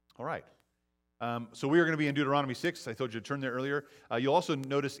right. So we are going to be in Deuteronomy 6. I told you to turn there earlier. You'll also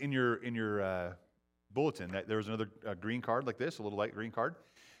notice in your bulletin that there's another green card like this, a little light green card.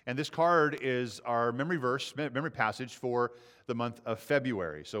 And this card is our memory passage for the month of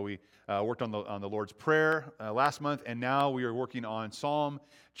February. So we worked on the Lord's Prayer last month, and now we are working on Psalm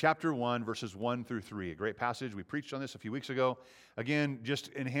chapter 1, verses 1 through 3. A great passage. We preached on this a few weeks ago. Again, just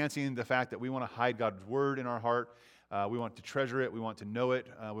enhancing the fact that we want to hide God's Word in our heart. We want to treasure it. We want to know it.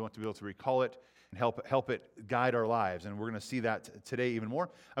 We want to be able to recall it and help it guide our lives. And we're going to see that today even more.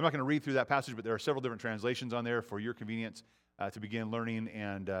 I'm not going to read through that passage, but there are several different translations on there for your convenience to begin learning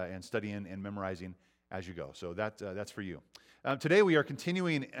and studying and memorizing as you go. So that's for you. Today we are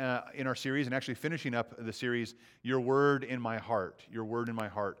continuing in our series and actually finishing up the series, Your Word in My Heart. Your Word in My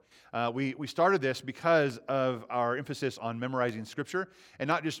Heart. We started this because of our emphasis on memorizing Scripture, and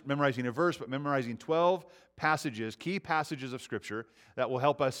not just memorizing a verse, but memorizing 12 passages, key passages of Scripture that will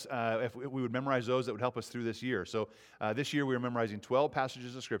help us, if we would memorize those, that would help us through this year. So this year we are memorizing 12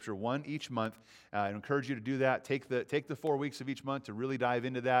 passages of Scripture, one each month. I encourage you to do that. Take the 4 weeks of each month to really dive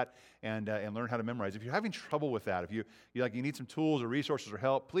into that and learn how to memorize. If you're having trouble with that, if you need some tools or resources or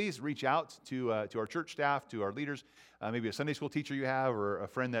help, please reach out to our church staff, to our leaders, maybe a Sunday school teacher you have or a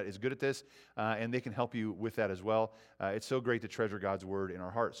friend that is good at this, and they can help you with that as well. It's so great to treasure God's Word in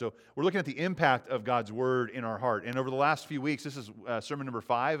our heart. So we're looking at the impact of God's Word in our heart. And over the last few weeks, this is sermon number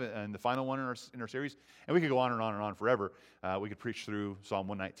 5 and the final one in our series. And we could go on and on and on forever. We could preach through Psalm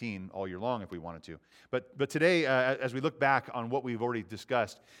 119 all year long if we wanted to. But today, as we look back on what we've already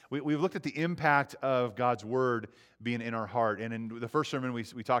discussed, we've looked at the impact of God's Word being in our heart. And in the first sermon,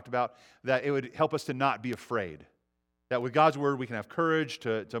 we talked about that it would help us to not be afraid. That with God's Word, we can have courage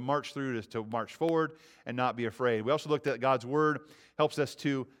to march through, to march forward and not be afraid. We also looked at God's Word helps us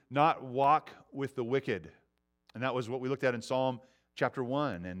to not walk with the wicked. And that was what we looked at in Psalm chapter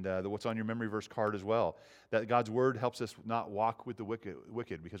 1 and what's on your memory verse card as well. That God's Word helps us not walk with the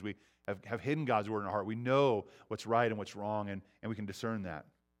wicked because we have hidden God's Word in our heart. We know what's right and what's wrong, and we can discern that.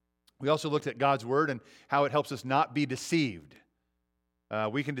 We also looked at God's Word and how it helps us not be deceived.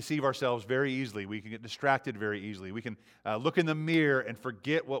 We can deceive ourselves very easily. We can get distracted very easily. We can look in the mirror and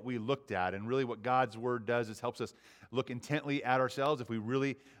forget what we looked at. And really what God's Word does is helps us look intently at ourselves. If we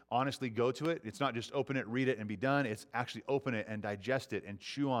really honestly go to it, it's not just open it, read it, and be done. It's actually open it and digest it and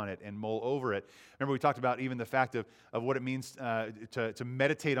chew on it and mull over it. Remember we talked about even the fact of what it means to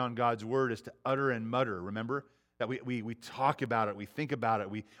meditate on God's Word is to utter and mutter, remember? That we talk about it, we think about it,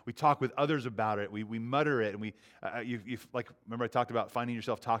 we talk with others about it, we mutter it, and remember I talked about finding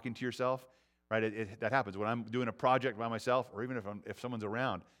yourself talking to yourself, right? That happens when I'm doing a project by myself, or even if someone's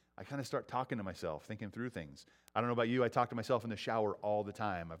around, I kind of start talking to myself, thinking through things. I don't know about you, I talk to myself in the shower all the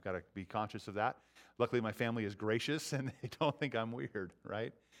time. I've got to be conscious of that. Luckily, my family is gracious, and they don't think I'm weird,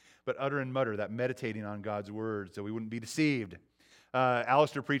 right? But utter and mutter, that meditating on God's Word, so we wouldn't be deceived.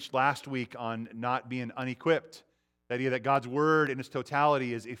 Alistair preached last week on not being unequipped. The idea that God's Word in its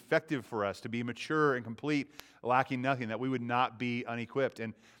totality is effective for us to be mature and complete, lacking nothing, that we would not be unequipped.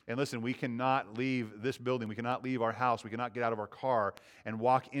 And listen, we cannot leave this building, we cannot leave our house, we cannot get out of our car and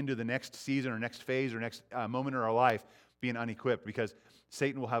walk into the next season or next phase or next moment in our life being unequipped, because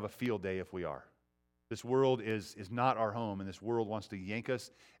Satan will have a field day if we are. This world is not our home, and this world wants to yank us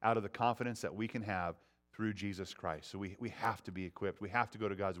out of the confidence that we can have through Jesus Christ. So we have to be equipped. We have to go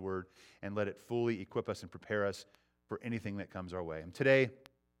to God's Word and let it fully equip us and prepare us for anything that comes our way. And today,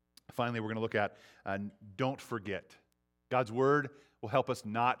 finally, we're going to look at don't forget. God's Word will help us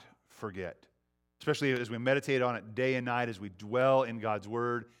not forget. Especially as we meditate on it day and night, as we dwell in God's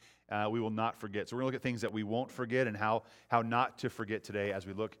Word, we will not forget. So we're going to look at things that we won't forget and how not to forget today as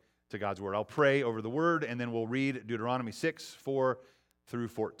we look to God's Word. I'll pray over the Word, and then we'll read Deuteronomy 6, 4 through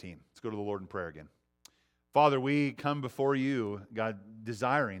 14. Let's go to the Lord in prayer again. Father, we come before you, God,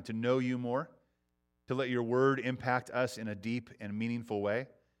 desiring to know you more, to let your Word impact us in a deep and meaningful way.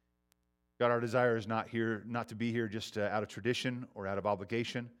 God, our desire is not to be here just out of tradition or out of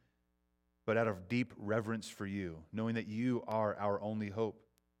obligation, but out of deep reverence for you, knowing that you are our only hope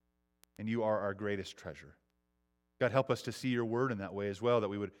and you are our greatest treasure. God, help us to see your Word in that way as well, that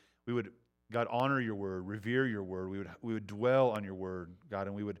we would God, honor your Word, revere your Word. We would dwell on your Word, God,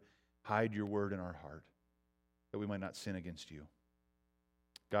 and we would hide your Word in our heart, that we might not sin against you.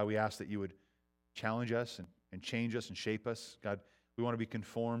 God, we ask that you would challenge us and change us and shape us. God, we want to be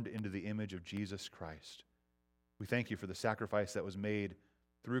conformed into the image of Jesus Christ. We thank you for the sacrifice that was made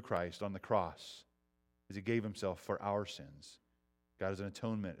through Christ on the cross as he gave himself for our sins. God, as an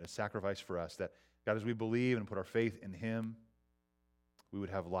atonement, a sacrifice for us, that God, as we believe and put our faith in him, we would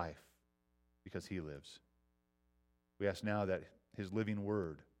have life because he lives. We ask now that his living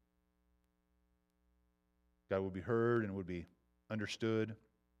Word God, would be heard and would be understood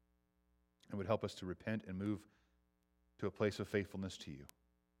and would help us to repent and move to a place of faithfulness to you.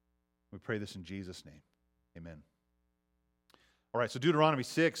 We pray this in Jesus' name. Amen. All right, so Deuteronomy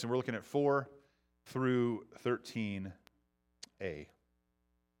 6, and we're looking at 4 through 13a.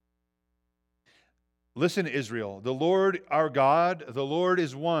 Listen, Israel, the Lord our God, the Lord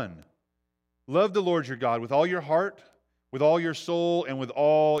is one. Love the Lord your God with all your heart, with all your soul, and with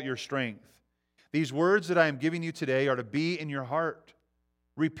all your strength. These words that I am giving you today are to be in your heart.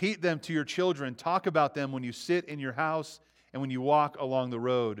 Repeat them to your children. Talk about them when you sit in your house and when you walk along the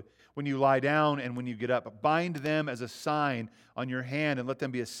road, when you lie down and when you get up. Bind them as a sign on your hand and let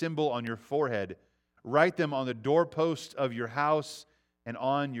them be a symbol on your forehead. Write them on the doorposts of your house and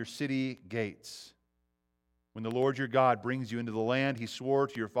on your city gates. When the Lord your God brings you into the land He swore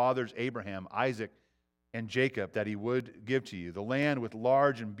to your fathers Abraham, Isaac, and Jacob that He would give to you, the land with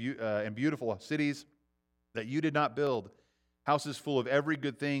large and beautiful cities that you did not build, houses full of every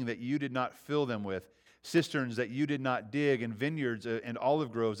good thing that you did not fill them with, cisterns that you did not dig, and vineyards and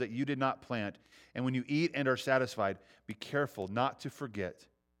olive groves that you did not plant. And when you eat and are satisfied, be careful not to forget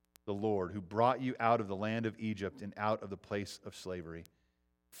the Lord who brought you out of the land of Egypt and out of the place of slavery.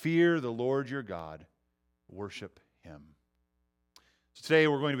 Fear the Lord your God. Worship Him. So today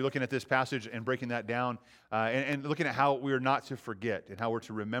we're going to be looking at this passage and breaking that down and looking at how we are not to forget and how we're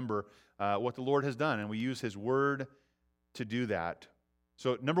to remember what the Lord has done. And we use His Word to do that.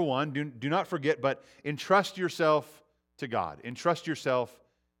 So number one, do not forget, but entrust yourself to God. Entrust yourself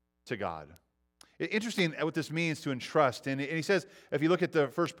to God. Interesting what this means to entrust. And he says, if you look at the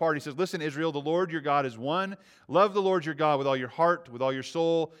first part, he says, listen, Israel, the Lord your God is one. Love the Lord your God with all your heart, with all your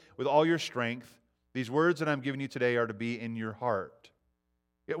soul, with all your strength. These words that I'm giving you today are to be in your heart.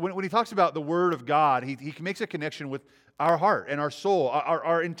 When he talks about the Word of God, he makes a connection with our heart and our soul,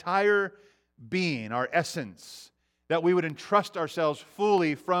 our entire being, our essence, that we would entrust ourselves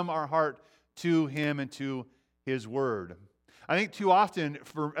fully from our heart to Him and to His Word. I think too often,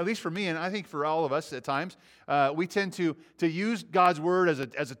 at least for me, and I think for all of us at times, we tend to use God's Word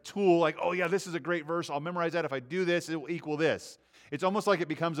as a tool, like, oh yeah, this is a great verse, I'll memorize that. If I do this, it will equal this. It's almost like it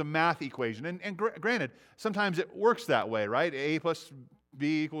becomes a math equation. And granted, sometimes it works that way, right? A plus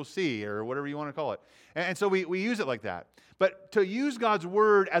B equals C, or whatever you want to call it. And so we use it like that. But to use God's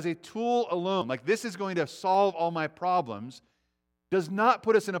Word as a tool alone, like this is going to solve all my problems, does not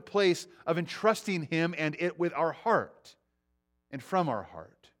put us in a place of entrusting Him and it with our heart and from our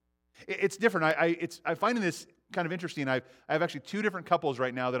heart. It's different. I find this kind of interesting. I have actually 2 different couples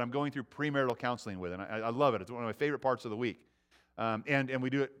right now that I'm going through premarital counseling with, and I love it. It's one of my favorite parts of the week. And we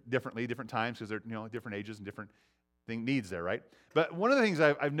do it differently, different times, because they're different ages and different needs there, right? But one of the things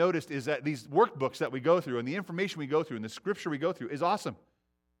I've noticed is that these workbooks that we go through and the information we go through and the scripture we go through is awesome.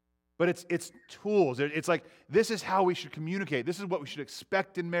 But it's tools. It's like, this is how we should communicate. This is what we should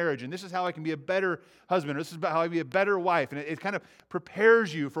expect in marriage. And this is how I can be a better husband. Or this is about how I can be a better wife. And it kind of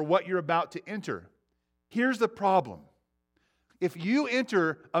prepares you for what you're about to enter. Here's the problem. If you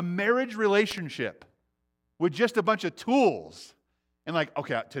enter a marriage relationship with just a bunch of tools, and like,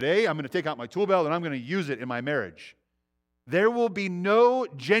 okay, today I'm going to take out my tool belt and I'm going to use it in my marriage, there will be no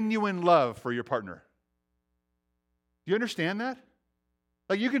genuine love for your partner. Do you understand that?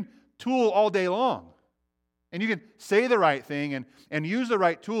 Like, you can tool all day long, and you can say the right thing and use the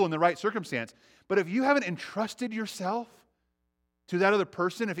right tool in the right circumstance, but if you haven't entrusted yourself to that other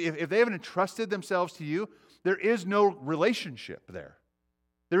person, if they haven't entrusted themselves to you, there is no relationship there.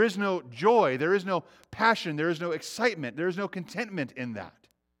 There is no joy, there is no passion, there is no excitement, there is no contentment in that.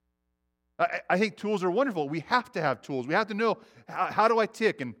 I think tools are wonderful. We have to have tools. We have to know, how do I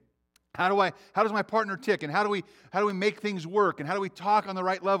tick, and how does my partner tick, and how do we make things work, and how do we talk on the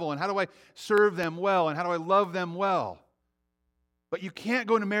right level, and how do I serve them well, and how do I love them well? But you can't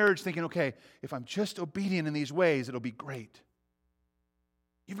go into marriage thinking, okay, if I'm just obedient in these ways, it'll be great.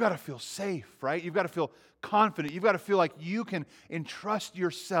 You've got to feel safe, right? You've got to feel confident. You've got to feel like you can entrust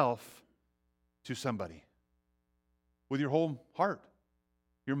yourself to somebody with your whole heart,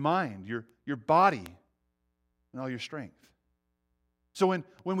 your mind, your body, and all your strength. So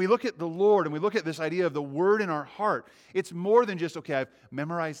when we look at the Lord and we look at this idea of the Word in our heart, it's more than just, okay, I've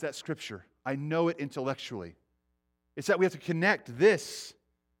memorized that scripture. I know it intellectually. It's that we have to connect this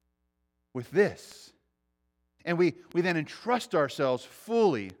with this. And we then entrust ourselves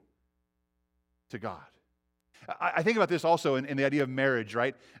fully to God. I think about this also in the idea of marriage,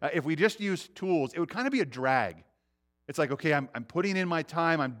 right? If we just use tools, it would kind of be a drag. It's like, okay, I'm putting in my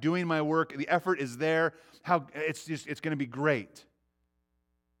time, I'm doing my work, the effort is there. It's going to be great.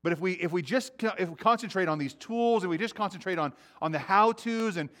 But if we concentrate on these tools, and we just concentrate on the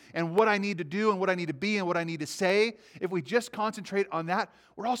how-tos and what I need to do and what I need to be and what I need to say, if we just concentrate on that,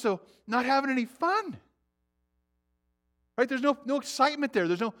 we're also not having any fun. Right? There's no excitement there.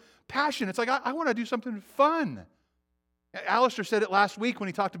 There's no passion. It's like, I want to do something fun. Alistair said it last week when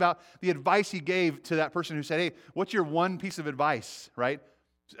he talked about the advice he gave to that person who said, hey, what's your one piece of advice, right,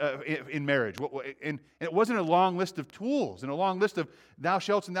 in marriage? And it wasn't a long list of tools and a long list of thou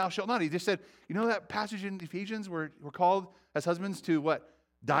shalt and thou shalt not. He just said, you know that passage in Ephesians where we're called as husbands to what?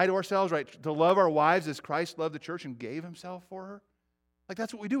 Die to ourselves, right? To love our wives as Christ loved the church and gave himself for her. Like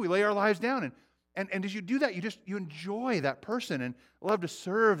that's what we do. We lay our lives down. And as you do that, you enjoy that person and love to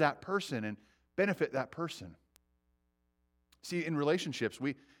serve that person and benefit that person. See, in relationships,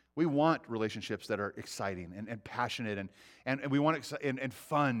 we want relationships that are exciting and passionate and we want and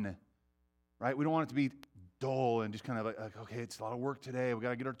fun, right? We don't want it to be dull and just kind of like okay, it's a lot of work today. We got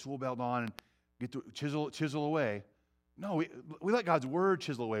to get our tool belt on and get to chisel away. No, we let God's word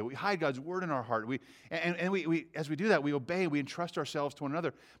chisel away. We hide God's word in our heart. We as we do that, we obey. We entrust ourselves to one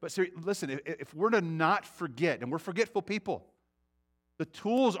another. But listen, if we're to not forget, and we're forgetful people, the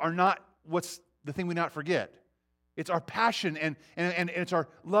tools are not what's the thing we not forget. It's our passion and it's our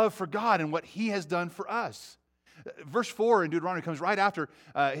love for God and what He has done for us. Verse 4 in Deuteronomy comes right after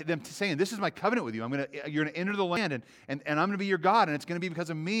them saying, this is my covenant with you. You're going to enter the land and I'm going to be your God, and it's going to be because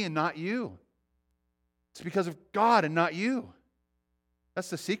of me and not you. It's because of God and not you. That's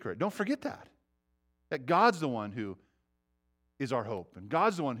the secret. Don't forget that. That God's the one who is our hope, and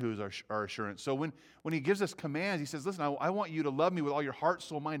God's the one who is our assurance. So when He gives us commands, He says, listen, I want you to love me with all your heart,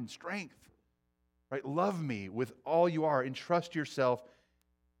 soul, mind, and strength. Right? Love me with all you are. Entrust yourself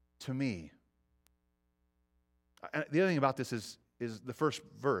to me. And the other thing about this is the first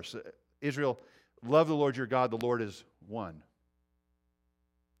verse. Israel, love the Lord your God. The Lord is one.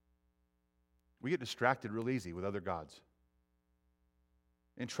 We get distracted real easy with other gods.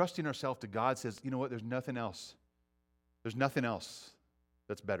 Entrusting ourselves to God says, you know what? There's nothing else. There's nothing else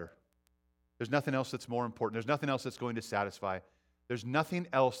that's better. There's nothing else that's more important. There's nothing else that's going to satisfy. There's nothing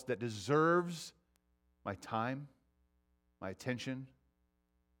else that deserves my time, my attention,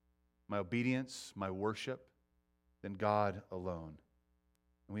 my obedience, my worship, than God alone.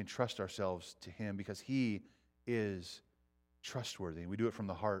 And we entrust ourselves to Him because He is trustworthy. And we do it from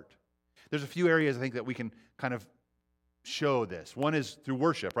the heart. There's a few areas I think that we can kind of show this. One is through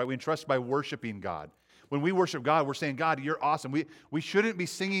worship, right? We entrust by worshiping God. When we worship God, we're saying, God, you're awesome. We shouldn't be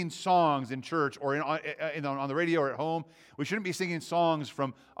singing songs in church or on the radio or at home. We shouldn't be singing songs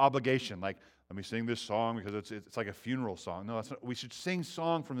from obligation, like, let me sing this song because it's like a funeral song. No, that's not. We should sing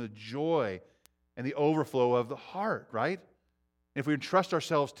song from the joy and the overflow of the heart, right? If we entrust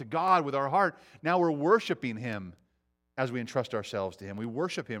ourselves to God with our heart, now we're worshiping Him as we entrust ourselves to Him. We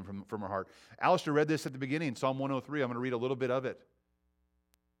worship Him from our heart. Alistair read this at the beginning, Psalm 103. I'm going to read a little bit of it.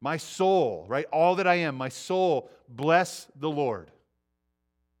 My soul, right? All that I am, my soul, bless the Lord.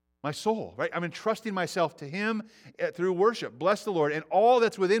 My soul, right? I'm entrusting myself to Him through worship. Bless the Lord. And all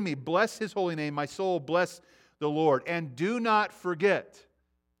that's within me, bless His holy name. My soul, bless the Lord. And do not forget,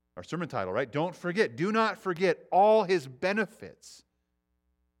 our sermon title, right? Don't forget. Do not forget all His benefits.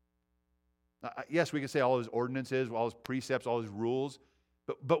 Yes, we can say all His ordinances, all His precepts, all His rules.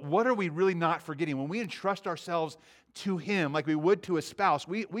 But what are we really not forgetting? When we entrust ourselves to Him like we would to a spouse,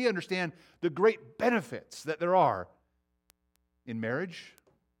 we understand the great benefits that there are in marriage.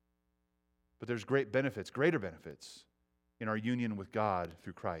 But there's great benefits, greater benefits in our union with God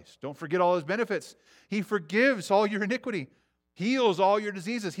through Christ. Don't forget all His benefits. He forgives all your iniquity, heals all your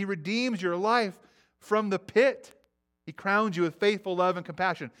diseases. He redeems your life from the pit. He crowns you with faithful love and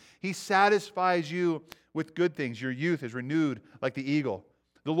compassion. He satisfies you with good things. Your youth is renewed like the eagle.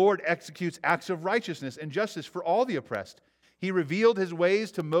 The Lord executes acts of righteousness and justice for all the oppressed. He revealed His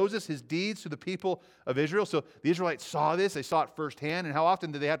ways to Moses, His deeds to the people of Israel. So the Israelites saw this. They saw it firsthand. And how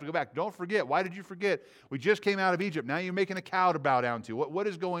often did they have to go back? Don't forget. Why did you forget? We just came out of Egypt. Now you're making a cow to bow down to. What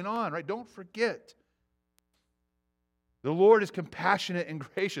is going on, right? Don't forget. The Lord is compassionate and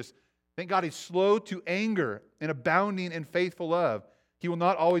gracious. Thank God He's slow to anger and abounding in faithful love. He will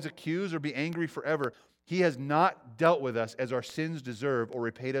not always accuse or be angry forever. He has not dealt with us as our sins deserve or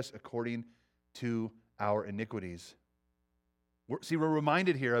repaid us according to our iniquities. We're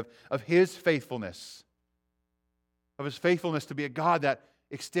reminded here of His faithfulness, of His faithfulness to be a God that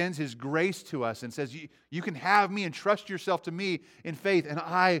extends His grace to us and says, you can have me and trust yourself to me in faith, and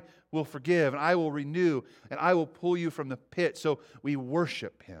I will forgive, and I will renew, and I will pull you from the pit. So we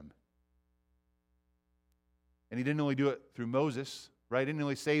worship Him. And He didn't only do it through Moses, right? He didn't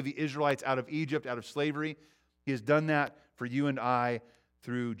only save the Israelites out of Egypt, out of slavery. He has done that for you and I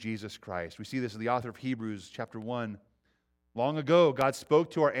through Jesus Christ. We see this in the author of Hebrews chapter 1. Long ago, God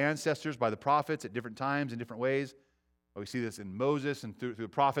spoke to our ancestors by the prophets at different times in different ways. We see this in Moses and through the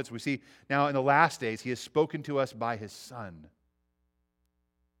prophets. We see now in the last days, He has spoken to us by His Son.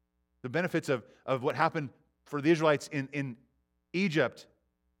 The benefits of what happened for the Israelites in Egypt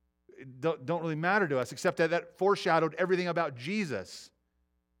don't really matter to us, except that foreshadowed everything about Jesus.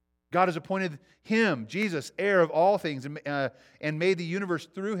 God has appointed Him, Jesus, heir of all things, and made the universe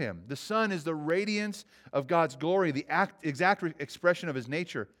through Him. The Son is the radiance of God's glory, the exact expression of His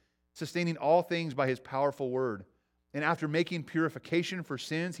nature, sustaining all things by His powerful word. And after making purification for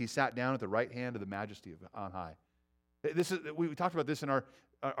sins, He sat down at the right hand of the Majesty on high. We talked about this in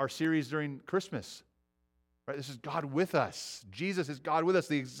our series during Christmas. Right? This is God with us. Jesus is God with us,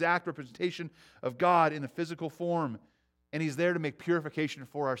 the exact representation of God in the physical form. And He's there to make purification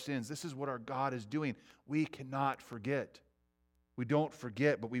for our sins. This is what our God is doing. We cannot forget. We don't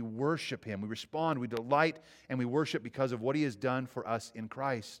forget, but we worship Him. We respond, we delight, and we worship because of what He has done for us in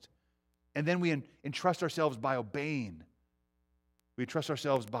Christ. And then we entrust ourselves by obeying. We entrust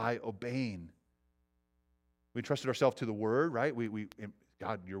ourselves by obeying. We entrusted ourselves to the Word, right?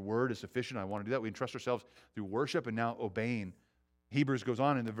 God, Your Word is sufficient. I want to do that. We entrust ourselves through worship and now obeying. Hebrews goes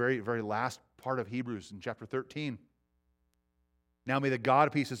on in the very, very last part of Hebrews in chapter 13. Now may the God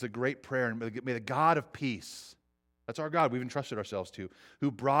of peace, is a great prayer, and may the God of peace, that's our God we've entrusted ourselves to,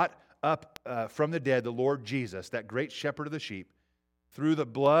 who brought up from the dead the Lord Jesus, that great shepherd of the sheep, through the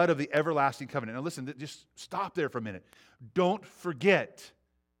blood of the everlasting covenant. Now listen, just stop there for a minute. Don't forget,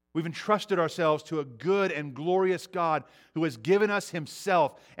 we've entrusted ourselves to a good and glorious God who has given us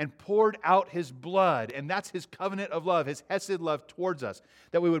Himself and poured out His blood, and that's His covenant of love, His hesed love towards us,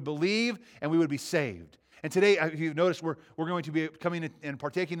 that we would believe and we would be saved. And today, if you've noticed, we're going to be coming and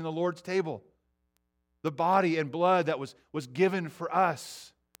partaking in the Lord's table. The body and blood that was given for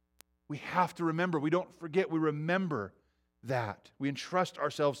us. We have to remember. We don't forget. We remember that. We entrust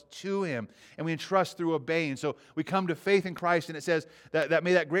ourselves to Him, and we entrust through obeying. So we come to faith in Christ, and it says that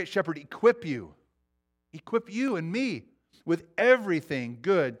may that great shepherd equip you and me with everything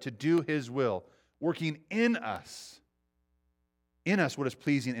good to do His will, working in us what is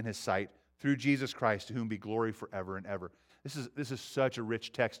pleasing in His sight, through Jesus Christ, to whom be glory forever and ever. This is such a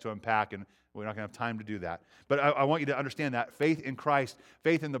rich text to unpack, and we're not going to have time to do that. But I want you to understand that faith in Christ,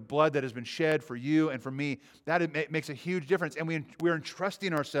 faith in the blood that has been shed for you and for me, that makes a huge difference. And we're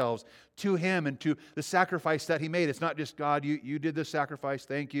entrusting ourselves to Him and to the sacrifice that He made. It's not just, God, you did this sacrifice,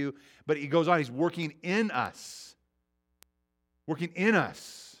 thank you. But He goes on, He's working in us. Working in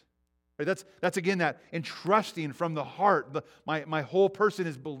us. That's again that entrusting from the heart. My whole person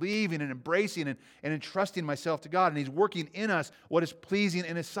is believing and embracing and entrusting myself to God. And He's working in us what is pleasing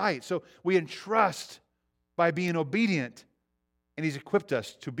in His sight. So we entrust by being obedient. And He's equipped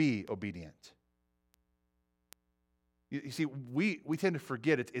us to be obedient. You see, we tend to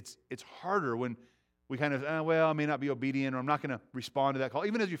forget. It's harder when we kind of, I may not be obedient, or I'm not going to respond to that call.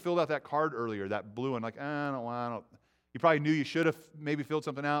 Even as you filled out that card earlier, that blue one, like, I don't. You probably knew you should have maybe filled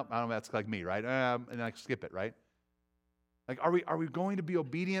something out. I don't know, that's like me, right? And I skip it, right? Like, are we going to be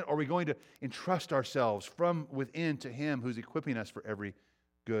obedient, or are we going to entrust ourselves from within to Him who's equipping us for every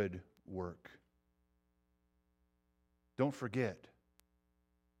good work? Don't forget,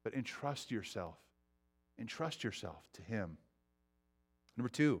 but entrust yourself. Entrust yourself to Him. Number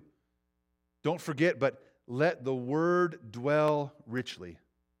 2, don't forget, but let the Word dwell richly.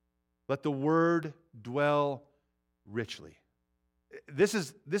 Let the Word dwell richly. This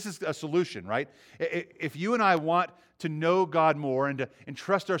is a solution, right? If you and I want to know God more and to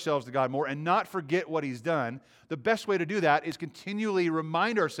entrust ourselves to God more and not forget what He's done, the best way to do that is continually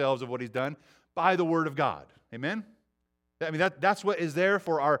remind ourselves of what He's done by the Word of God. Amen? I mean, that's what is there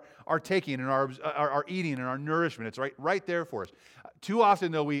for our taking and our eating and our nourishment. It's right there for us. Too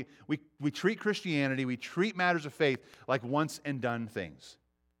often, though, we treat Christianity, we treat matters of faith like once and done things.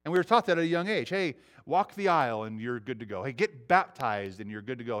 And we were taught that at a young age. Hey, walk the aisle and you're good to go. Hey, get baptized and you're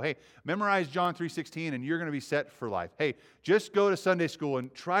good to go. Hey, memorize John 3:16 and you're going to be set for life. Hey, just go to Sunday school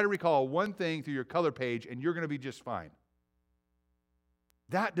and try to recall one thing through your color page and you're going to be just fine.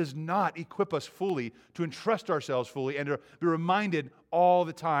 That does not equip us fully to entrust ourselves fully and to be reminded all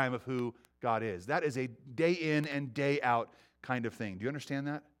the time of who God is. That is a day in and day out kind of thing. Do you understand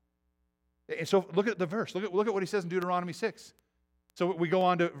that? And so look at the verse. Look at what He says in Deuteronomy 6. So we go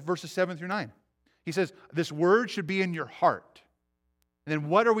on to verses 7 through 9. He says, this word should be in your heart. And then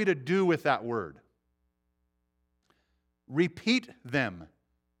what are we to do with that word? Repeat them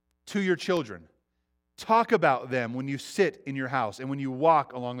to your children. Talk about them when you sit in your house and when you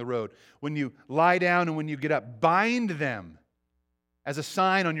walk along the road, when you lie down and when you get up. Bind them as a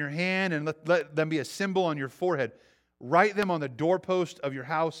sign on your hand, and let them be a symbol on your forehead. Write them on the doorpost of your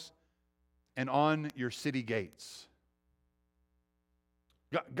house and on your city gates.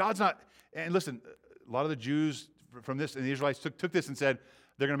 God's not, and listen, a lot of the Jews from this, and the Israelites took this and said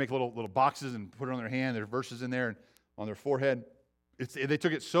they're going to make little boxes and put it on their hand. There's verses in there and on their forehead. They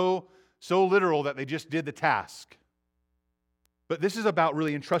took it so literal that they just did the task. But this is about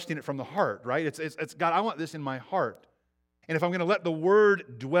really entrusting it from the heart, right? It's God, I want this in my heart. And if I'm going to let the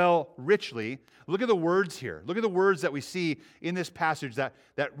word dwell richly, look at the words here. Look at the words that we see in this passage that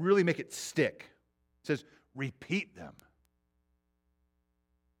really make it stick. It says, repeat them.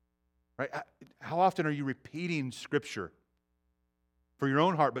 Right? How often are you repeating Scripture for your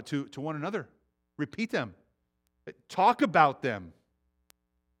own heart, but to one another? Repeat them. Talk about them.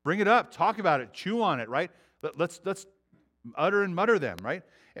 Bring it up. Talk about it. Chew on it, right? Let's utter and mutter them, right?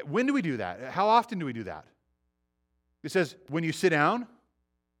 When do we do that? How often do we do that? It says, when you sit down,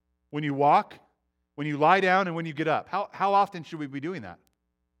 when you walk, when you lie down, and when you get up. How often should we be doing that?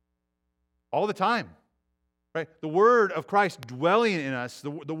 All the time, right? The word of Christ dwelling in us, the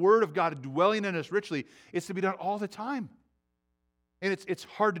word of God dwelling in us richly, is to be done all the time. And it's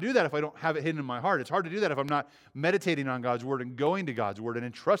hard to do that if I don't have it hidden in my heart. It's hard to do that if I'm not meditating on God's word and going to God's word and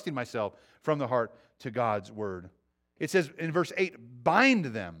entrusting myself from the heart to God's word. It says in verse 8, bind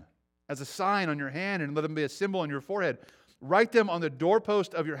them as a sign on your hand and let them be a symbol on your forehead. Write them on the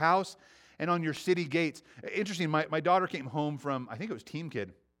doorpost of your house and on your city gates. Interesting, my daughter came home from, I think it was Team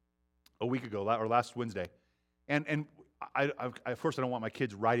Kid, a week ago, or last Wednesday. And I of course, I don't want my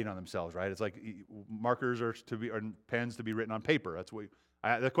kids writing on themselves, right? It's like markers are to be, or pens to be written on paper. That's what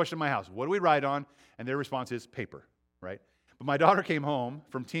the question in my house, what do we write on? And their response is paper, right? But my daughter came home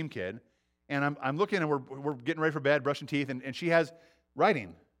from Team Kid, and I'm looking, and we're getting ready for bed, brushing teeth, and she has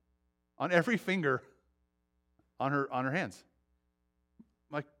writing on every finger on her hands.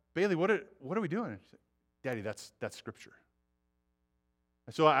 I'm like, Bailey, what are we doing? She said, Daddy, that's Scripture.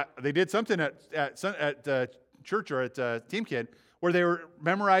 So they did something at church or at Team Kid where they were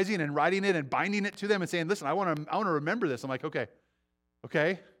memorizing and writing it and binding it to them and saying, listen, I want to remember this. I'm like,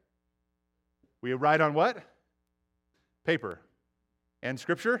 okay. We write on what? Paper. And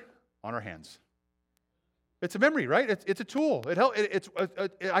Scripture on our hands. It's a memory, right? It's a tool.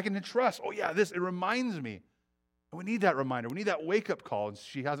 I can entrust. Oh yeah, it reminds me. And we need that reminder. We need that wake-up call. And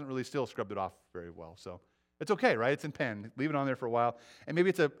she hasn't really still scrubbed it off very well. So it's okay, right? It's in pen. Leave it on there for a while. And maybe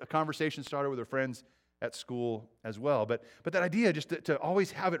it's a conversation starter with her friends at school as well. But that idea just to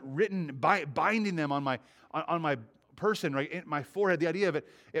always have it written, binding them on my person, right, in my forehead, the idea of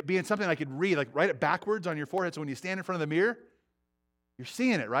it being something I could read, like write it backwards on your forehead so when you stand in front of the mirror, you're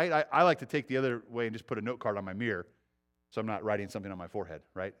seeing it, right? I like to take the other way and just put a note card on my mirror so I'm not writing something on my forehead,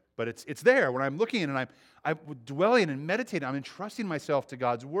 right? But it's there when I'm looking and I'm dwelling and meditating. I'm entrusting myself to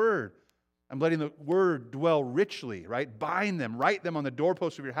God's Word. I'm letting the Word dwell richly, right? Bind them, write them on the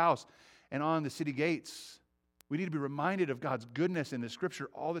doorposts of your house and on the city gates. We need to be reminded of God's goodness in the Scripture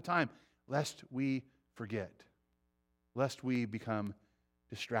all the time, lest we forget, lest we become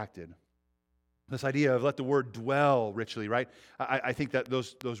distracted. This idea of let the word dwell richly, right? I think that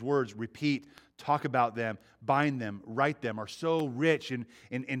those words, repeat, talk about them, bind them, write them, are so rich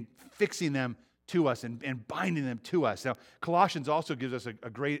in fixing them to us and binding them to us. Now, Colossians also gives us a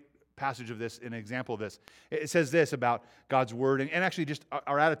great passage of this, an example of this. It says this about God's word and actually just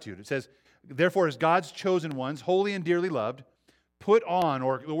our attitude. It says, therefore, as God's chosen ones, holy and dearly loved, put on,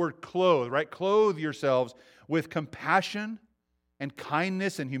 or the word clothe, right? Clothe yourselves with compassion and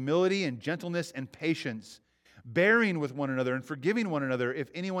kindness and humility and gentleness and patience, bearing with one another and forgiving one another if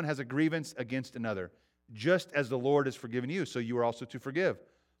anyone has a grievance against another, just as the Lord has forgiven you, so you are also to forgive.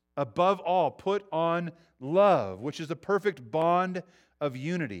 Above all, put on love, which is the perfect bond of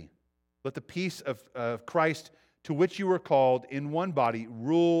unity. Let the peace of Christ, to which you were called in one body,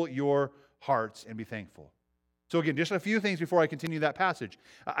 rule your hearts and be thankful. So again, just a few things before I continue that passage.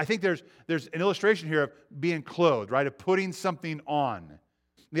 I think there's an illustration here of being clothed, right? Of putting something on.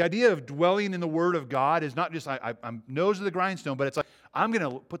 The idea of dwelling in the Word of God is not just I'm nose to the grindstone, but it's like I'm going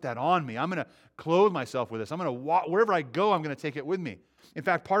to put that on me. I'm going to clothe myself with this. I'm going to walk wherever I go. I'm going to take it with me. In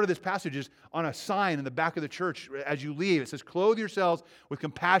fact, part of this passage is on a sign in the back of the church as you leave. It says, "Clothe yourselves with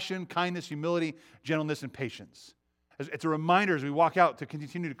compassion, kindness, humility, gentleness, and patience." It's a reminder as we walk out to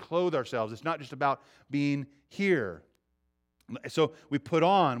continue to clothe ourselves. It's not just about being here. So we put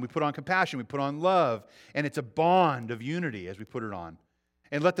on compassion, we put on love, and it's a bond of unity as we put it on.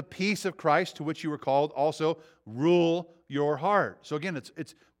 And let the peace of Christ, to which you were called, also rule your heart. So again,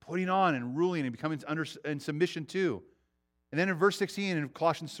 it's putting on and ruling and becoming in submission to. And then in verse 16 in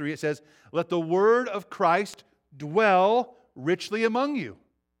Colossians 3, it says, let the word of Christ dwell richly among you.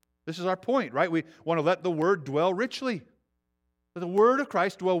 This is our point, right? We want to let the Word dwell richly. Let the Word of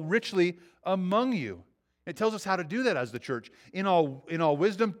Christ dwell richly among you. It tells us how to do that as the church. In all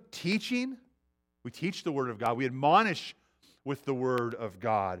wisdom, teaching. We teach the Word of God. We admonish with the Word of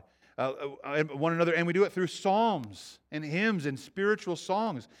God. One another, and we do it through psalms and hymns and spiritual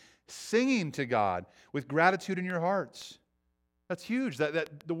songs, singing to God with gratitude in your hearts. That's huge,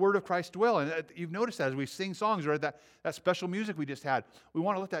 that the Word of Christ dwell. And you've noticed that as we sing songs, or that special music we just had, we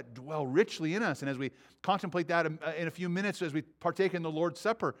want to let that dwell richly in us. And as we contemplate that in a few minutes, as we partake in the Lord's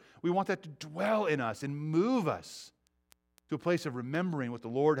Supper, we want that to dwell in us and move us to a place of remembering what the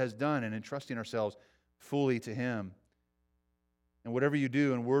Lord has done and entrusting ourselves fully to Him. And whatever you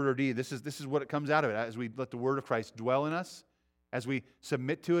do in word or deed, this is what it comes out of it. As we let the Word of Christ dwell in us, as we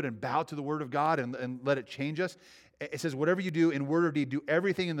submit to it and bow to the Word of God and let it change us, it says, whatever you do in word or deed, do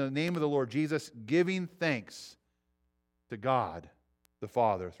everything in the name of the Lord Jesus, giving thanks to God the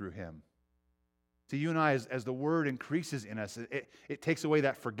Father through Him. See, you and I, as the Word increases in us, it takes away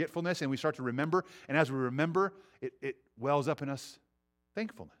that forgetfulness, and we start to remember. And as we remember, it wells up in us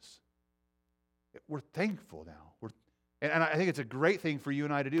thankfulness. We're thankful now. And I think it's a great thing for you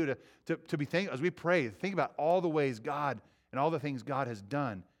and I to do, to be thankful. As we pray, think about all the ways God and all the things God has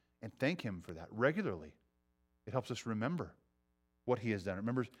done, and thank Him for that regularly. It helps us remember what He has done.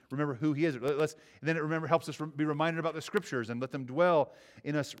 Remember who He is. And then it helps us be reminded about the Scriptures and let them dwell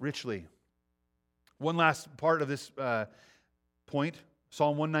in us richly. One last part of this point,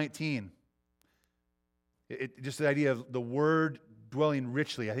 Psalm 119. Just the idea of the Word dwelling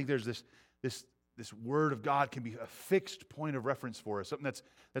richly. I think there's this Word of God can be a fixed point of reference for us, something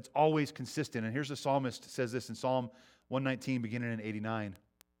that's always consistent. And here's the psalmist says this in Psalm 119, beginning in 89.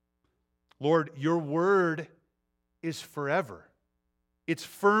 Lord, your Word is forever. It's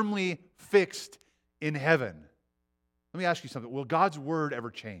firmly fixed in heaven. Let me ask you something. Will God's Word ever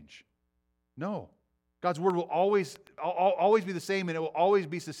change? No. God's Word will always be the same, and it will always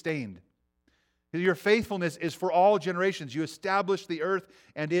be sustained. Your faithfulness is for all generations. You established the earth,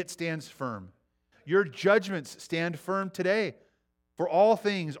 and it stands firm. Your judgments stand firm today, for all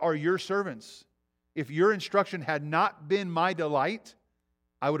things are your servants. If your instruction had not been my delight,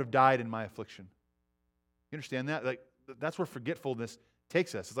 I would have died in my affliction. You understand that? Like, that's where forgetfulness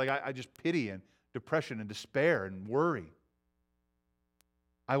takes us. It's like I just pity and depression and despair and worry.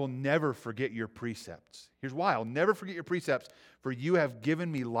 I will never forget your precepts. Here's why. I'll never forget your precepts, for you have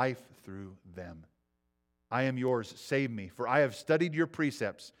given me life through them. I am yours. Save me, for I have studied your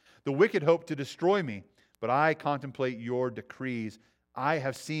precepts. The wicked hope to destroy me, but I contemplate your decrees. I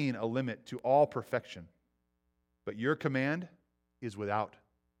have seen a limit to all perfection, but your command is without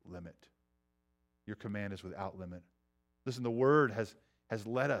limit. Your command is without limit. Listen, the Word has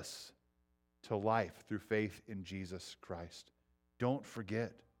led us to life through faith in Jesus Christ. Don't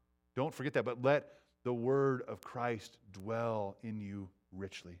forget. Don't forget that, but let the Word of Christ dwell in you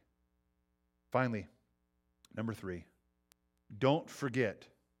richly. Finally, number 3, don't forget,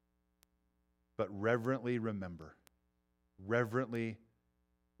 but reverently remember. Reverently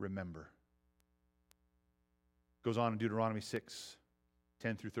remember. Goes on in Deuteronomy 6,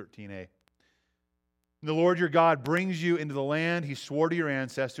 10 through 13a. The Lord your God brings you into the land He swore to your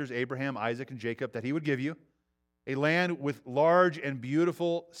ancestors, Abraham, Isaac, and Jacob, that He would give you, a land with large and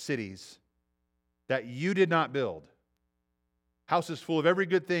beautiful cities that you did not build, houses full of every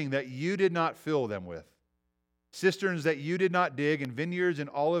good thing that you did not fill them with, cisterns that you did not dig, and vineyards and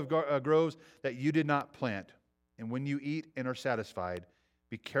olive groves that you did not plant. And when you eat and are satisfied,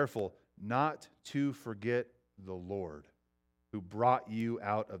 be careful not to forget the Lord, who brought you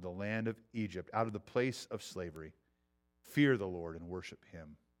out of the land of Egypt, out of the place of slavery. Fear the Lord and worship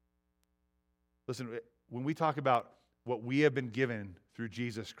Him. Listen, when we talk about what we have been given through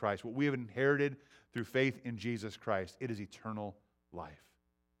Jesus Christ, what we have inherited through faith in Jesus Christ, it is eternal life.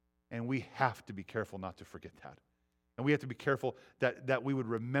 And we have to be careful not to forget that. And we have to be careful that we would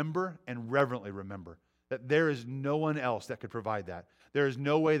remember and reverently remember that there is no one else that could provide that. There is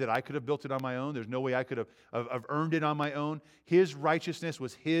no way that I could have built it on my own. There's no way I could have earned it on my own. His righteousness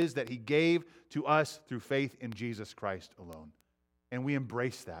was His that He gave to us through faith in Jesus Christ alone. And we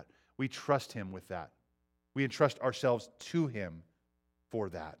embrace that. We trust Him with that. We entrust ourselves to Him for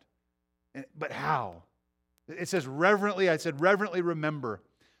that. But how? It says reverently, I said reverently remember.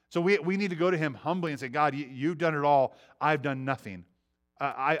 So we need to go to Him humbly and say, God, you've done it all. I've done nothing.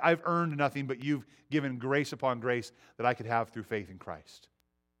 I've earned nothing, but you've given grace upon grace that I could have through faith in Christ.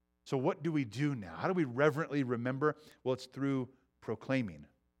 So what do we do now? How do we reverently remember? Well, it's through proclaiming.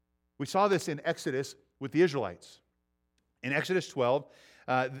 We saw this in Exodus with the Israelites. In Exodus 12,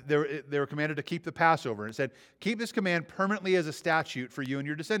 They were commanded to keep the Passover. And it said, keep this command permanently as a statute for you and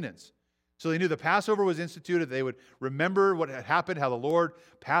your descendants. So they knew the Passover was instituted. They would remember what had happened, how the Lord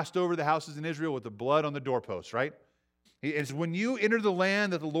passed over the houses in Israel with the blood on the doorposts, right? It's when you enter the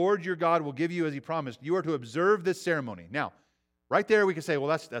land that the Lord your God will give you as he promised, you are to observe this ceremony. Now, right there we can say, well,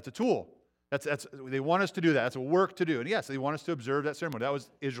 that's a tool. They want us to do that. That's a work to do. And yes, they want us to observe that ceremony. That was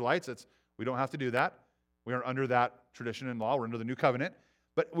Israelites. We don't have to do that. We aren't under that tradition and law. We're under the new covenant.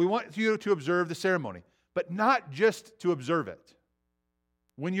 But we want you to observe the ceremony, but not just to observe it.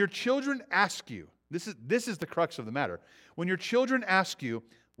 When your children ask you, this is the crux of the matter. When your children ask you,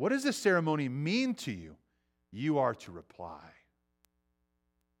 what does this ceremony mean to you? You are to reply.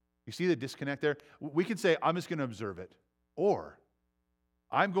 You see the disconnect there? We can say, I'm just going to observe it. Or,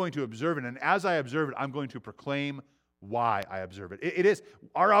 I'm going to observe it, and as I observe it, I'm going to proclaim why I observe it. It is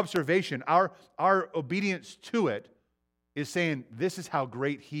our observation, our obedience to it is saying, this is how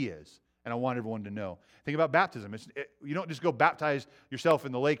great he is, and I want everyone to know. Think about baptism. You don't just go baptize yourself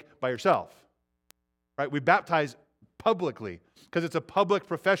in the lake by yourself, right? We baptize publicly because it's a public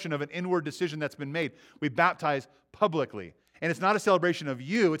profession of an inward decision that's been made. We baptize publicly, and it's not a celebration of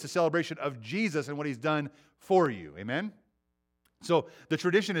you, it's a celebration of Jesus and what he's done for you. Amen? So the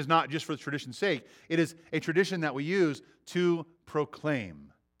tradition is not just for the tradition's sake. It is a tradition that we use to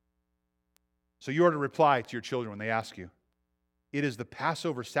proclaim. So you are to reply to your children when they ask you. It is the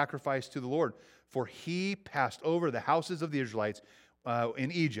Passover sacrifice to the Lord, for he passed over the houses of the Israelites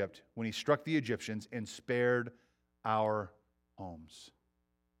in Egypt when he struck the Egyptians and spared our homes.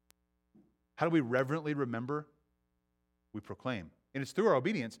 How do we reverently remember? We proclaim. And it's through our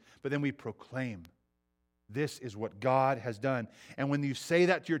obedience, but then we proclaim. This is what God has done. And when you say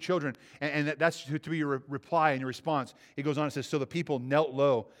that to your children, and that's to be your reply and your response, it goes on and says, so the people knelt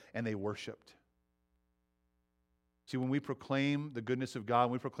low and they worshiped. See, when we proclaim the goodness of God,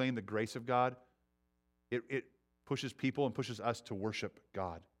 when we proclaim the grace of God, it pushes people and pushes us to worship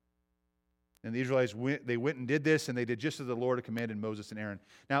God. And the Israelites went and did this, and they did just as the Lord had commanded Moses and Aaron.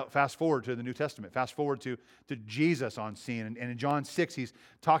 Now, fast forward to the New Testament. Fast forward to Jesus on scene. And in John 6, he's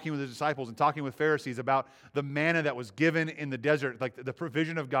talking with his disciples and talking with Pharisees about the manna that was given in the desert, like the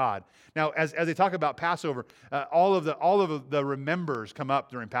provision of God. Now, as they talk about Passover, all of the remembers come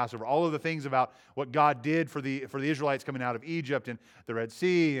up during Passover. All of the things about what God did for the Israelites coming out of Egypt and the Red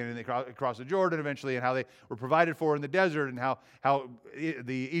Sea and they crossed the Jordan eventually, and how they were provided for in the desert, and how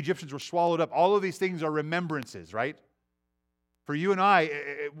the Egyptians were swallowed up. All of these things are remembrances, right? For you and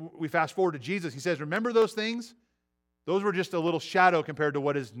I, we fast forward to Jesus. He says, remember those things? Those were just a little shadow compared to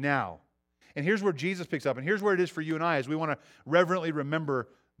what is now. And here's where Jesus picks up, and here's where it is for you and I as we want to reverently remember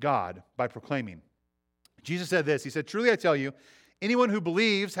God by proclaiming. Jesus said this. He said, truly I tell you, anyone who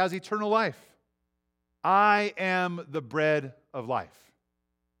believes has eternal life. I am the bread of life.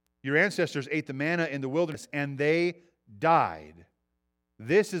 Your ancestors ate the manna in the wilderness, and they died.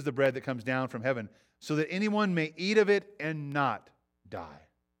 This is the bread that comes down from heaven, so that anyone may eat of it and not die.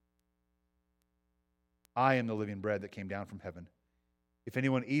 I am the living bread that came down from heaven. If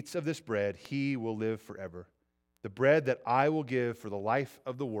anyone eats of this bread, he will live forever. The bread that I will give for the life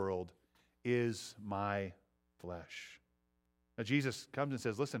of the world is my flesh. Now Jesus comes and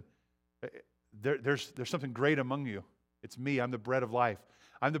says, listen, there's something great among you. It's me. I'm the bread of life.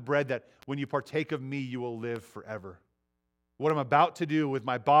 I'm the bread that when you partake of me, you will live forever. What I'm about to do with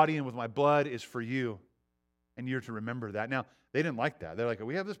my body and with my blood is for you, and you're to remember that. Now, they didn't like that. They're like,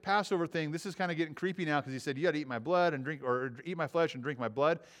 we have this Passover thing. This is kind of getting creepy now because he said, you got to eat my blood and drink, or eat my flesh and drink my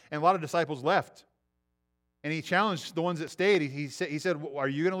blood. And a lot of disciples left. And he challenged the ones that stayed. He said, are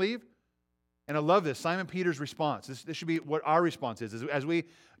you going to leave? And I love this, Simon Peter's response. This should be what our response is. As we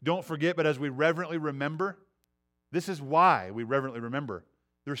don't forget, but as we reverently remember, this is why we reverently remember.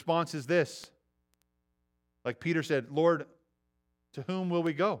 The response is this. Like Peter said, Lord, to whom will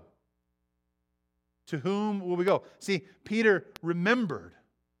we go? To whom will we go? See, Peter remembered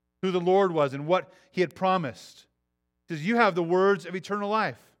who the Lord was and what he had promised. He says, you have the words of eternal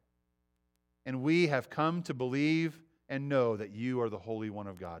life. And we have come to believe and know that you are the Holy One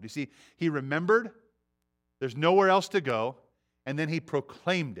of God. You see, he remembered, there's nowhere else to go, and then he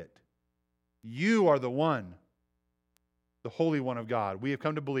proclaimed it. You are the one, the Holy One of God. We have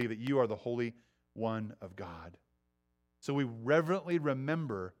come to believe that you are the Holy One of God. So we reverently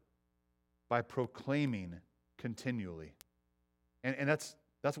remember by proclaiming continually. And that's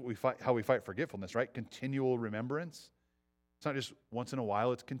what we fight, how we fight forgetfulness, right? Continual remembrance. It's not just once in a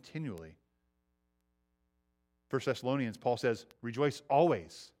while, it's continually. 1 Thessalonians, Paul says, rejoice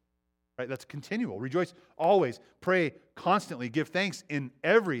always. Right? That's continual. Rejoice always. Pray constantly. Give thanks in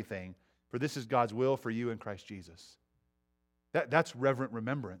everything, for this is God's will for you in Christ Jesus. That's reverent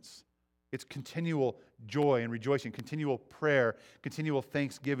remembrance. It's continual joy and rejoicing, continual prayer, continual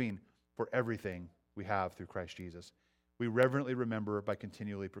thanksgiving for everything we have through Christ Jesus. We reverently remember by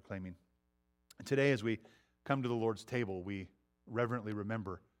continually proclaiming. And today, as we come to the Lord's table, we reverently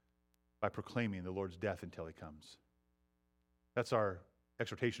remember by proclaiming the Lord's death until He comes. That's our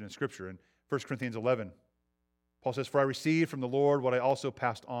exhortation in Scripture. In 1 Corinthians 11, Paul says, "For I received from the Lord what I also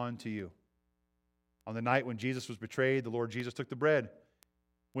passed on to you. On the night when Jesus was betrayed, the Lord Jesus took the bread.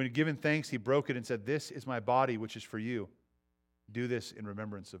 When he had given thanks, He broke it and said, 'This is my body, which is for you. Do this in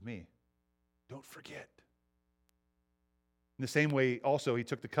remembrance of me.'" Don't forget. In the same way, also, He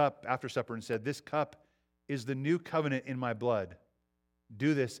took the cup after supper and said, "This cup is the new covenant in my blood.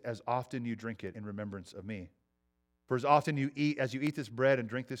 Do this as often you drink it in remembrance of me. For as often as you eat this bread and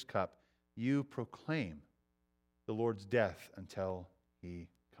drink this cup, you proclaim the Lord's death until He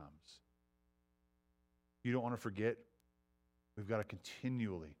comes." You don't want to forget. We've got to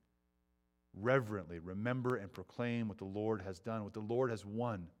continually, reverently remember and proclaim what the Lord has done, what the Lord has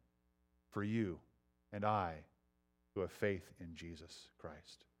won for you and I who have faith in Jesus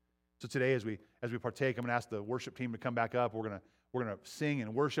Christ. So today, as we partake, I'm going to ask the worship team to come back up. We're going to sing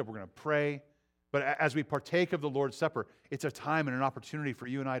and worship. We're going to pray. But as we partake of the Lord's Supper, it's a time and an opportunity for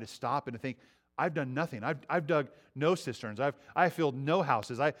you and I to stop and to think, I've done nothing. I've dug no cisterns. I've filled no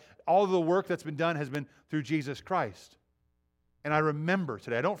houses. All of the work that's been done has been through Jesus Christ. And I remember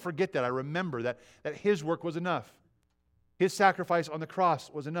today, I don't forget that. I remember that His work was enough. His sacrifice on the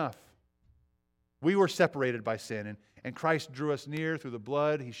cross was enough. We were separated by sin, and Christ drew us near through the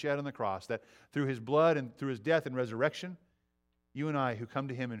blood He shed on the cross, that through His blood and through His death and resurrection, you and I who come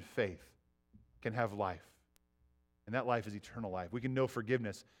to Him in faith can have life. And that life is eternal life. We can know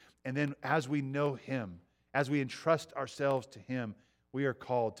forgiveness. And then as we know Him, as we entrust ourselves to Him, we are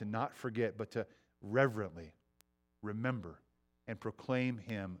called to not forget, but to reverently remember and proclaim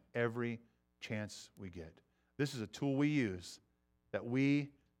Him every chance we get. This is a tool we use that we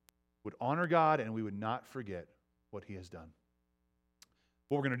would honor God and we would not forget what He has done.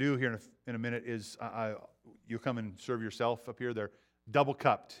 What we're going to do here in a minute is you'll come and serve yourself up here. They're double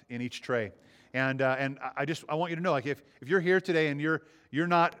cupped in each tray. And I want you to know, like if you're here today and you're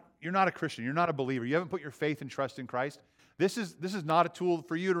not a Christian, you're not a believer, you haven't put your faith and trust in Christ, this is not a tool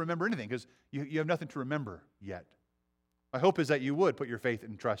for you to remember anything because you have nothing to remember yet. My hope is that you would put your faith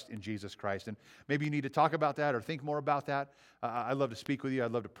and trust in Jesus Christ. And maybe you need to talk about that or think more about that. I'd love to speak with you.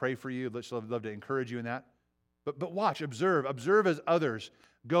 I'd love to pray for you. I'd love to encourage you in that. But watch, observe as others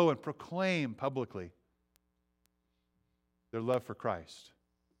go and proclaim publicly their love for Christ.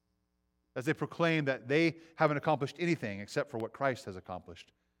 As they proclaim that they haven't accomplished anything except for what Christ has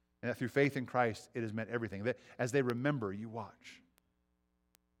accomplished. And that through faith in Christ, it has meant everything. That as they remember, you watch.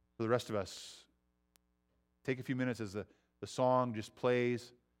 For the rest of us, take a few minutes as the song just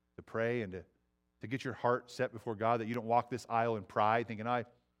plays to pray and to get your heart set before God, that you don't walk this aisle in pride thinking,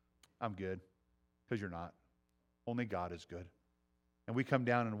 I'm good, because you're not. Only God is good. And we come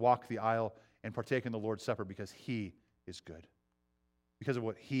down and walk the aisle and partake in the Lord's Supper because He is good. Because of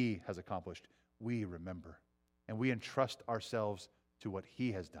what He has accomplished, we remember. And we entrust ourselves to what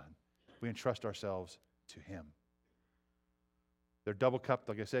He has done. We entrust ourselves to Him. They're double cupped.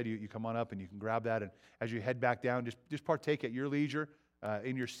 Like I said, you come on up and you can grab that. And as you head back down, just partake at your leisure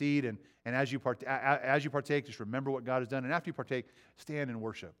in your seat. And as you partake, just remember what God has done. And after you partake, stand and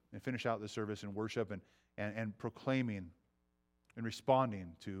worship and finish out the service in worship and proclaiming and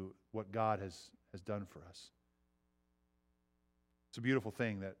responding to what God has done for us. It's a beautiful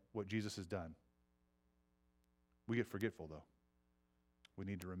thing that what Jesus has done. We get forgetful, though. We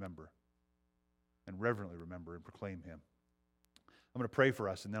need to remember and reverently remember and proclaim Him. I'm going to pray for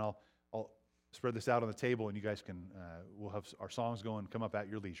us, and then I'll spread this out on the table, and you guys we'll have our songs going. Come up at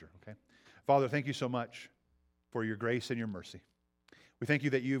your leisure, okay? Father, thank you so much for your grace and your mercy. We thank you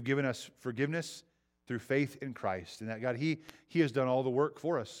that you've given us forgiveness through faith in Christ, and that, God, He has done all the work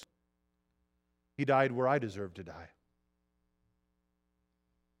for us. He died where I deserved to die.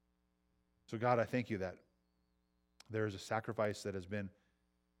 So, God, I thank you that there is a sacrifice that has been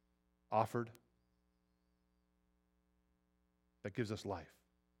offered that gives us life.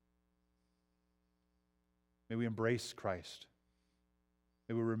 May we embrace Christ.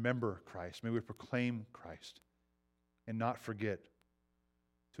 May we remember Christ. May we proclaim Christ and not forget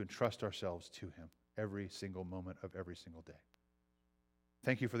to entrust ourselves to Him every single moment of every single day.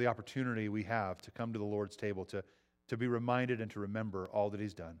 Thank you for the opportunity we have to come to the Lord's table, to be reminded and to remember all that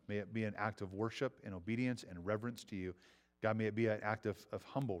He's done. May it be an act of worship and obedience and reverence to you. God, may it be an act of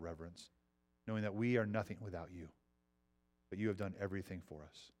humble reverence, knowing that we are nothing without you, but you have done everything for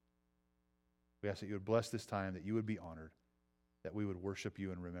us. We ask that you would bless this time, that you would be honored. that we would worship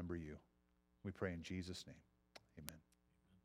you and remember you. We pray in Jesus' name. Amen.